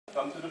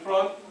Come to the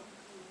front.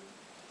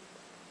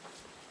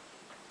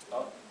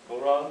 Up. Go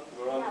around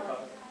the car.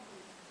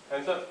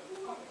 Hands up.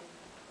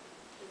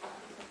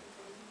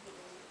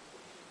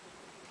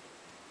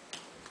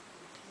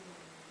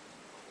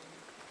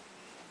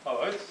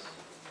 Alright.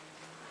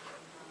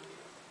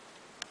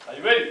 Are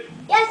you ready?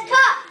 Yes, sir.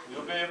 Will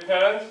you obey your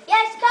parents?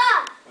 Yes,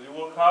 sir. Will you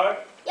work hard?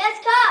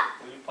 Yes,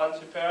 sir. Will you punch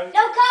your parents?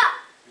 No, sir.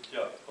 Good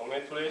job.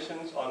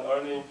 Congratulations on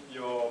earning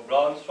your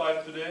brown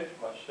stripe today.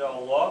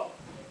 MashaAllah.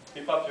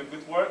 Keep up your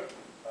good work,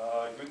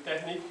 good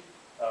technique,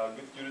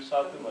 good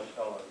jurusatu.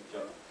 MashaAllah. Good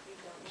job.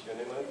 What's your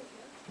name on it?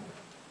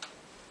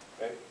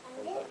 Okay.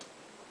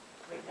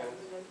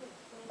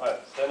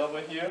 Alright, stand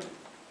over here.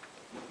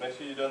 Make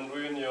sure you don't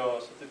ruin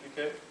your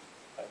certificate.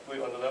 Put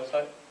it on the left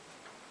side.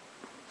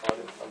 Hold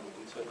it and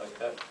insert like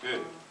that.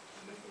 Good.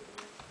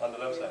 On the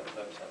left side,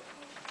 So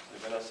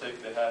you're going to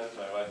shake the hand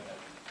by right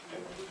hand.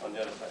 Okay. On the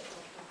other side.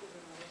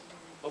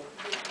 Oh.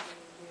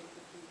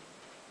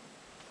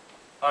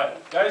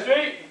 Alright, guys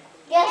ready?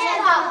 Yes,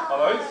 sir.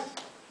 Alright.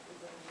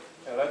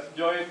 Okay, let's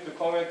join to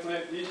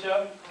congratulate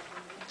Esha.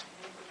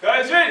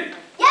 Guys ready?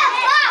 Yes,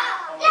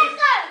 sir. Yes,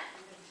 sir.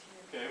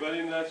 Okay,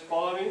 everybody let's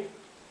follow me.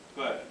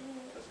 Go ahead.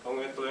 Let's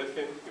congratulate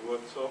him. He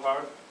worked so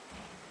hard.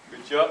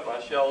 Good job,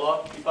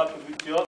 MashaAllah. Keep up the good job.